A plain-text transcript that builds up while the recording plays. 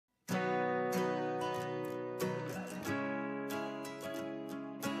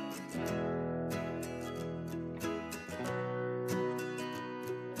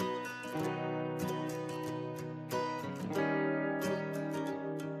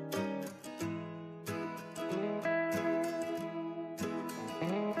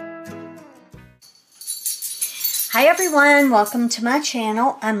Hi everyone, welcome to my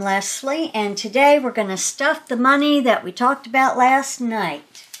channel. I'm Leslie and today we're going to stuff the money that we talked about last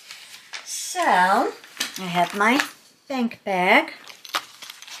night. So, I have my bank bag.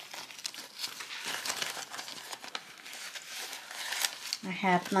 I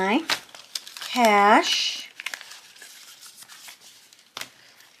have my cash.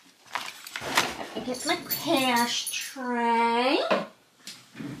 Let me get my cash tray.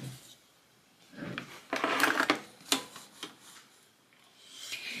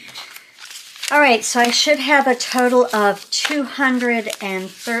 Alright, so I should have a total of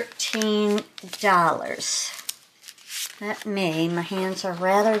 $213. Let me, my hands are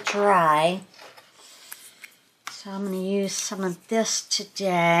rather dry. So I'm going to use some of this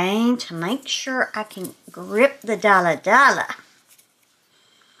today to make sure I can grip the dollar.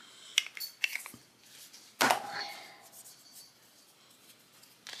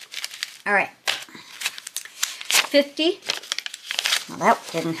 Alright, 50. Well, that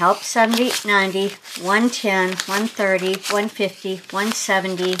didn't help. 70, 90, 110, 130, 150,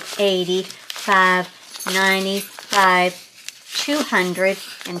 170, 80, 5, 95, 200,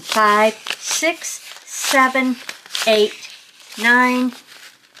 and 5, 6, 7, 8, 9,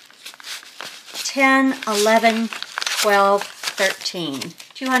 10, 11, 12, 13.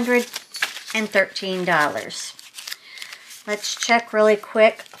 $213. Let's check really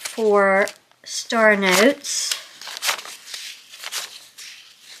quick for star notes.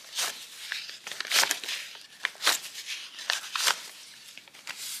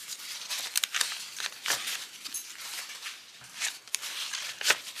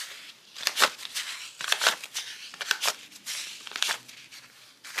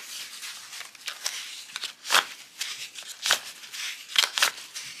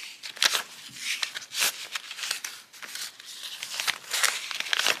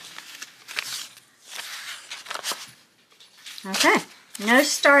 Okay, no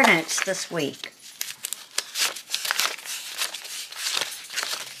star notes this week.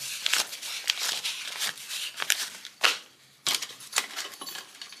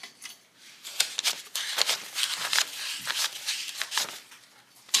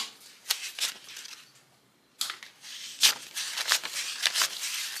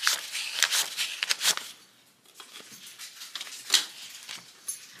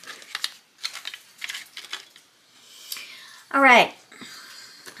 All right.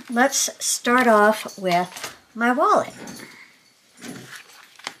 Let's start off with my wallet.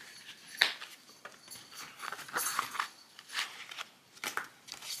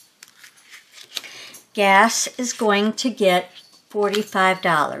 Gas is going to get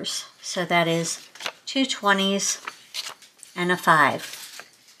 $45. So that is 2 20s and a 5.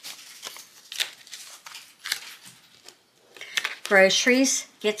 Groceries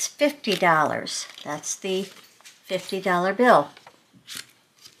gets $50. That's the $50 bill.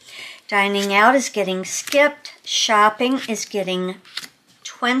 Dining out is getting skipped. Shopping is getting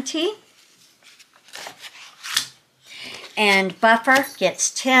 20. And buffer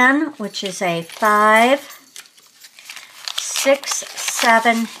gets 10, which is a 5. 6,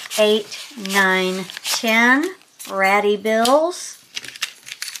 7, 8, 9, 10. Ratty bills.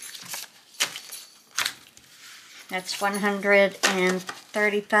 That's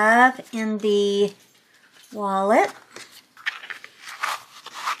 $135 in the wallet,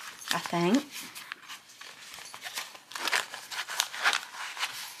 I think.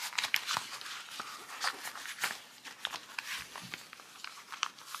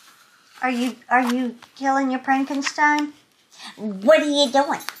 Are you killing your Frankenstein? What are you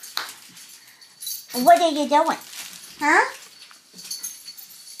doing? What are you doing? Huh?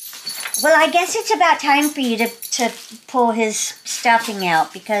 Well, I guess it's about time for you to pull his stuffing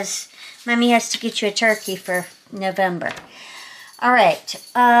out because Mommy has to get you a turkey for November. All right,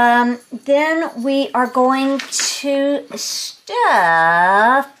 then we are going to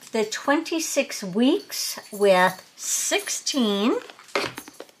stuff the 26 weeks with 16.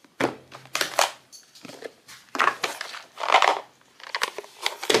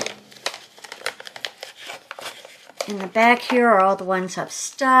 In the back here are all the ones I've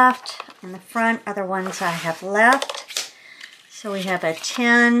stuffed. In the front are the ones I have left. So we have a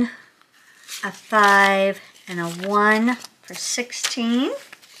 10, a 5, and a 1 for 16.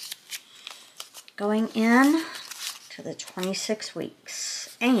 Going in to the 26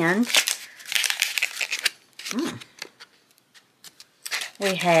 weeks. And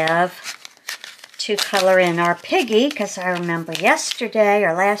we have to color in our piggy, because I remember yesterday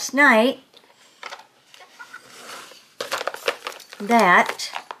or last night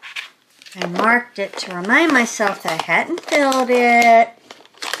that I marked it to remind myself that I hadn't filled it.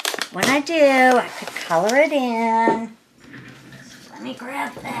 when I do, I could color it in. So let me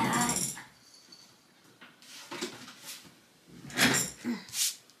grab that.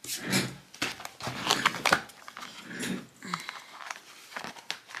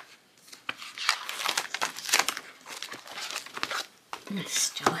 I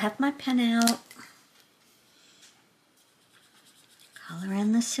still have my pen out. Color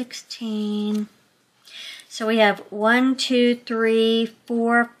in the 16. So we have 1, 2, 3,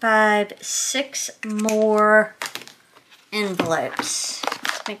 4, 5, 6 more envelopes.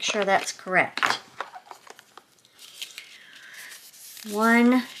 Let's make sure that's correct.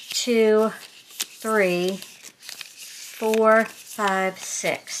 1, 2, 3, 4, 5,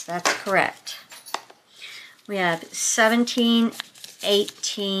 6. That's correct. We have 17,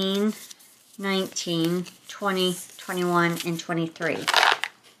 18, 19, 20, 21, and 23.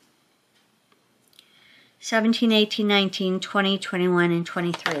 17, 18, 19, 20, 21, and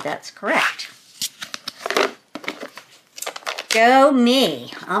 23. That's correct. Go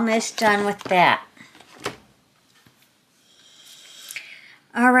me. Almost done with that.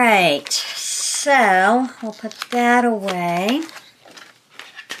 All right. So we'll put that away.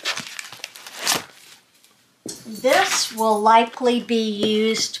 This will likely be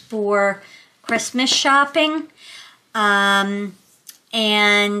used for Christmas shopping. And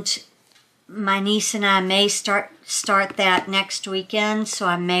my niece and I may start that next weekend, so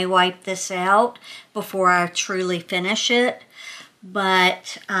I may wipe this out before I truly finish it.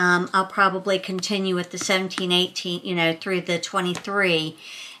 But I'll probably continue with the 17, 18, you know, through the 23,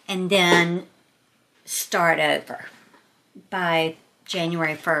 and then start over by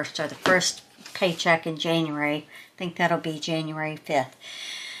January 1st, or the first paycheck in January. I think that'll be January 5th.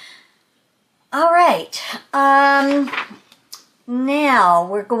 All right. Now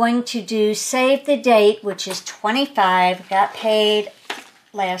we're going to do save the date, which is 25. Got paid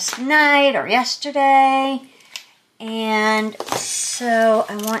last night or yesterday. And so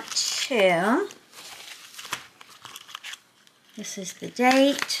I want to, this is the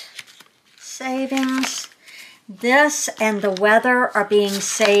date, savings. This and the weather are being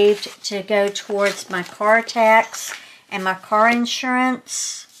saved to go towards my car tax and my car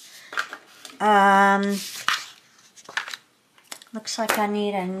insurance. Looks like I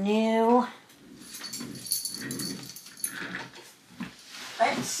need a new,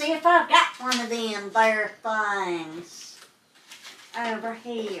 let's see if I've got one of them there things over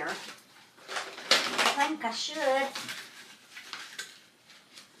here. I think I should.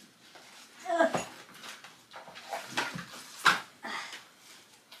 Ugh.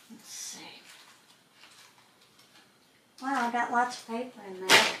 Let's see. Wow, I got lots of paper in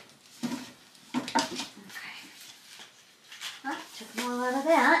there. Okay. Oh, took them all out of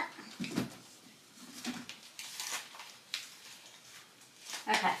that.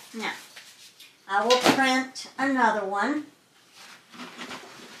 Okay, now I will print another one.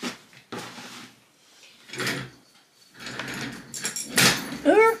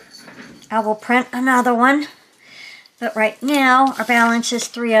 I will print another one, but right now our balance is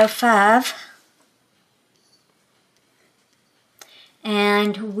 $305,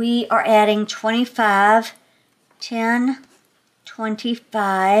 and we are adding 25, 10,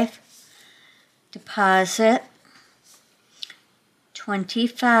 25 deposit,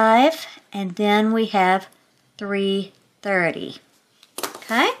 25, and then we have 330.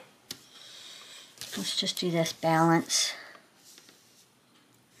 Okay, let's just do this balance.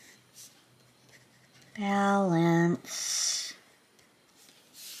 Balance.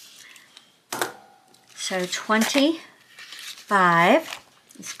 So 25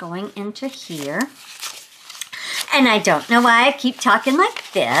 is going into here. And I don't know why I keep talking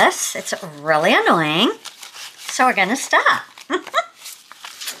like this. It's really annoying. So we're going to stop.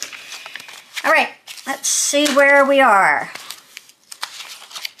 All right, let's see where we are.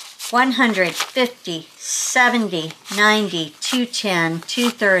 100, 50, 70, 90, 210,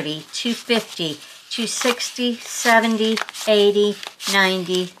 230, 250, 260, 70, 80,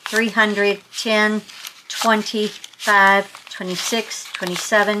 90, 300, 10, 25, 26,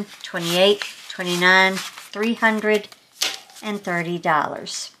 27, 28, 29,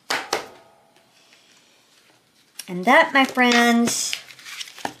 $330. And that, my friends,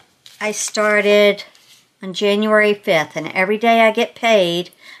 I started on January 5th. And every day I get paid,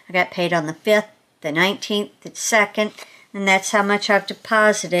 I got paid on the 5th, the 19th, the 2nd, and that's how much I've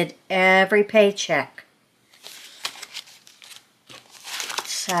deposited every paycheck.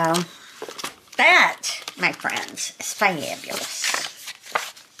 So, that, my friends, is fabulous.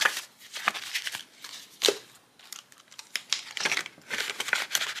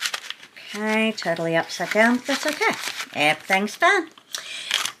 Okay, totally upside down, but that's okay. Everything's fine.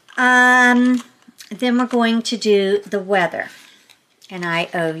 Then we're going to do the weather. And I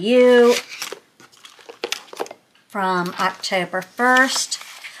owe you from October 1st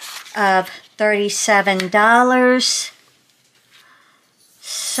of $37.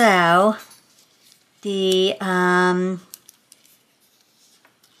 So the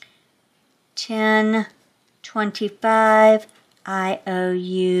 10/25, I owe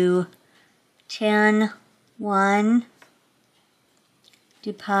you 10/1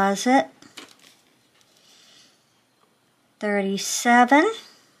 deposit. 37.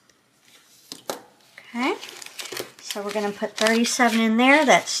 Okay, so we're going to put 37 in there.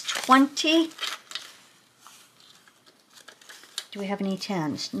 That's 20. Do we have any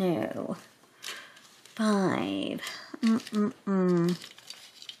 10s? No. 5.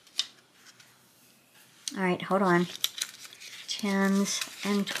 All right, hold on. 10s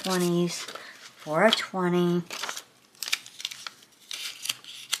and 20s for a 20.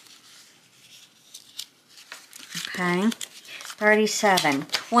 Okay. 37,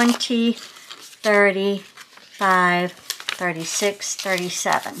 20, 35, 36,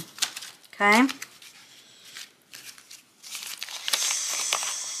 37. Okay?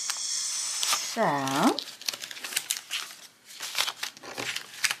 So,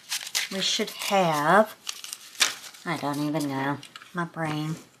 we should have, I don't even know, my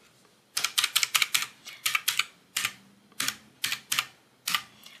brain.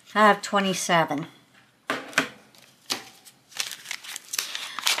 I have 27.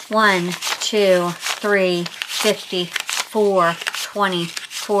 1, 2, 3, 50, 4, 20,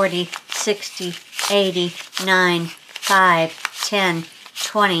 40, 60, 80, 9, 5, 10,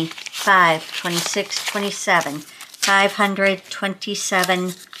 20, 5, 26, 27.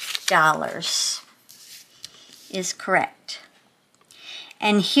 $527 is correct.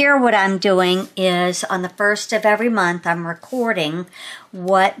 And here what I'm doing is on the first of every month I'm recording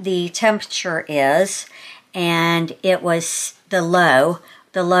what the temperature is, and it was the low.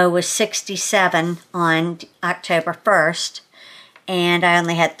 The low was 67 on October 1st, and I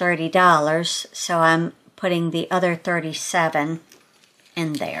only had $30, so I'm putting the other 37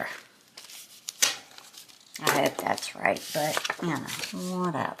 in there. I hope that's right, but, you know,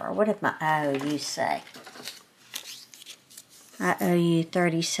 whatever. What did my IOU say? I owe you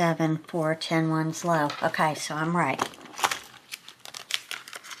 37 for 10/1's low. Okay, so I'm right.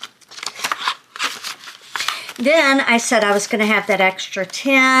 Then I said I was going to have that extra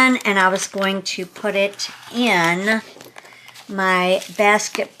 10, and I was going to put it in my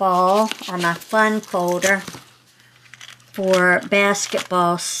basketball or my fun folder for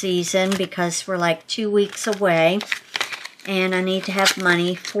basketball season, because we're like 2 weeks away and I need to have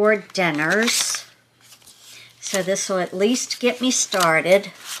money for dinners. So this will at least get me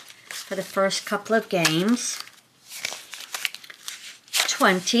started for the first couple of games.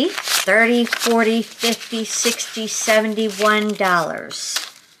 20, 30, 40, 50, 60,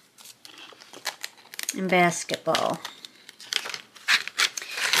 $71 in basketball.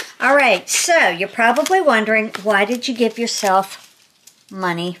 All right, so you're probably wondering, why did you give yourself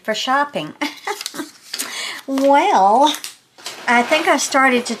money for shopping? Well, I think I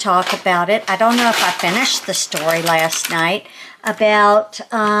started to talk about it. I don't know if I finished the story last night about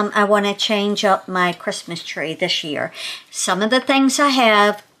I want to change up my Christmas tree this year. Some of the things I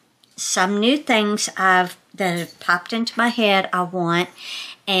have, some new things that have popped into my head I want,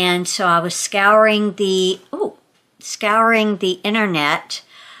 and so I was scouring the internet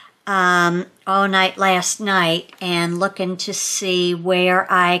all night last night and looking to see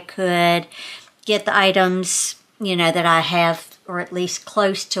where I could get the items, you know, that I have, or at least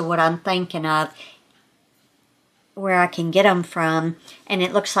close to what I'm thinking of, where I can get them from. And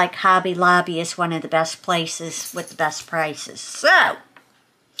it looks like Hobby Lobby is one of the best places with the best prices. So,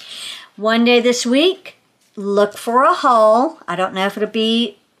 one day this week, look for a haul. I don't know if it'll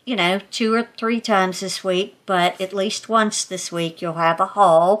be, you know, 2 or 3 times this week, but at least once this week you'll have a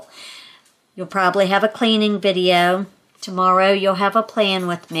haul. You'll probably have a cleaning video. Tomorrow you'll have a plan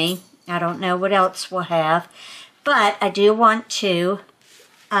with me. I don't know what else we'll have, but I do want to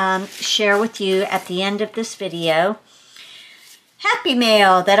share with you at the end of this video Happy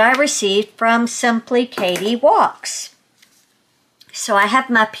Mail that I received from Simply Katie Walks. So I have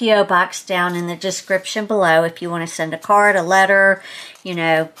my P.O. box down in the description below if you want to send a card, a letter, you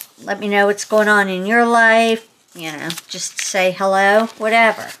know, let me know what's going on in your life, you know, just say hello,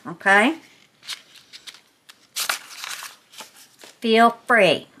 whatever, okay? Feel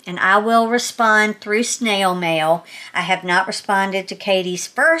free, and I will respond through snail mail. I have not responded to Katie's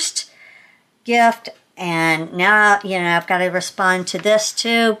first gift, and now, you know, I've got to respond to this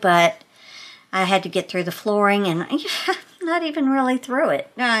too, but I had to get through the flooring, and not even really through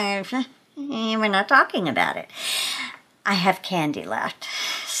it. We're not talking about it. I have candy left,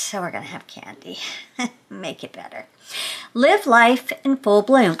 so we're going to have candy. Make it better. Live life in full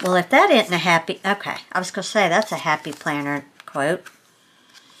bloom. Well, if that isn't a happy... Okay, I was going to say that's a happy planner quote.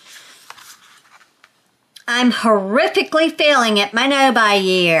 I'm horrifically failing at my no-buy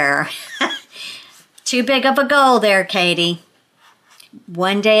year. Too big of a goal there, Katie.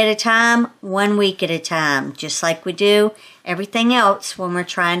 One day at a time, 1 week at a time. Just like we do everything else when we're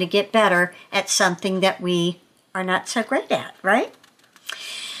trying to get better at something that we are not so great at, right?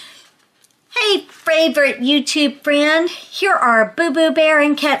 Hey, favorite YouTube friend. Here are Boo Boo Bear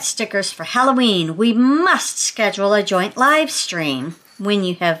and Cat stickers for Halloween. We must schedule a joint live stream when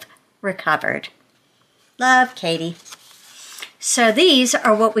you have recovered. Love, Katie. So these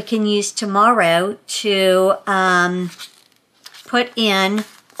are what we can use tomorrow to put in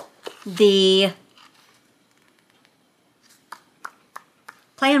the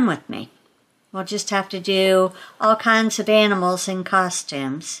Plan With Me. We'll just have to do all kinds of animals in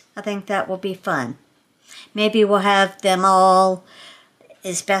costumes. I think that will be fun. Maybe we'll have them all,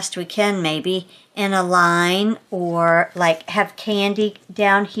 as best we can maybe, in a line, or like have candy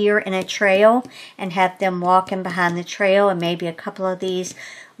down here in a trail and have them walking behind the trail, and maybe a couple of these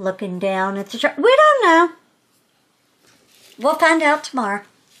looking down at the trail. We don't know. We'll find out tomorrow.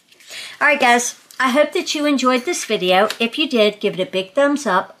 Alright guys, I hope that you enjoyed this video. If you did, give it a big thumbs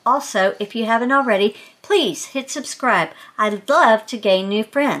up. Also, if you haven't already, please hit subscribe. I'd love to gain new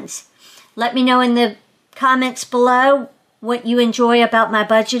friends. Let me know in the comments below what you enjoy about my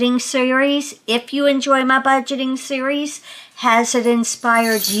budgeting series. If you enjoy my budgeting series, has it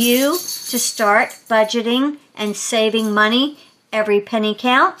inspired you to start budgeting and saving money? Every penny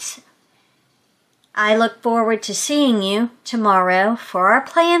counts. I look forward to seeing you tomorrow for our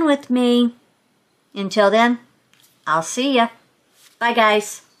Plan With Me. Until then, I'll see ya. Bye,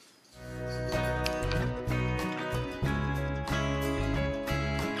 guys.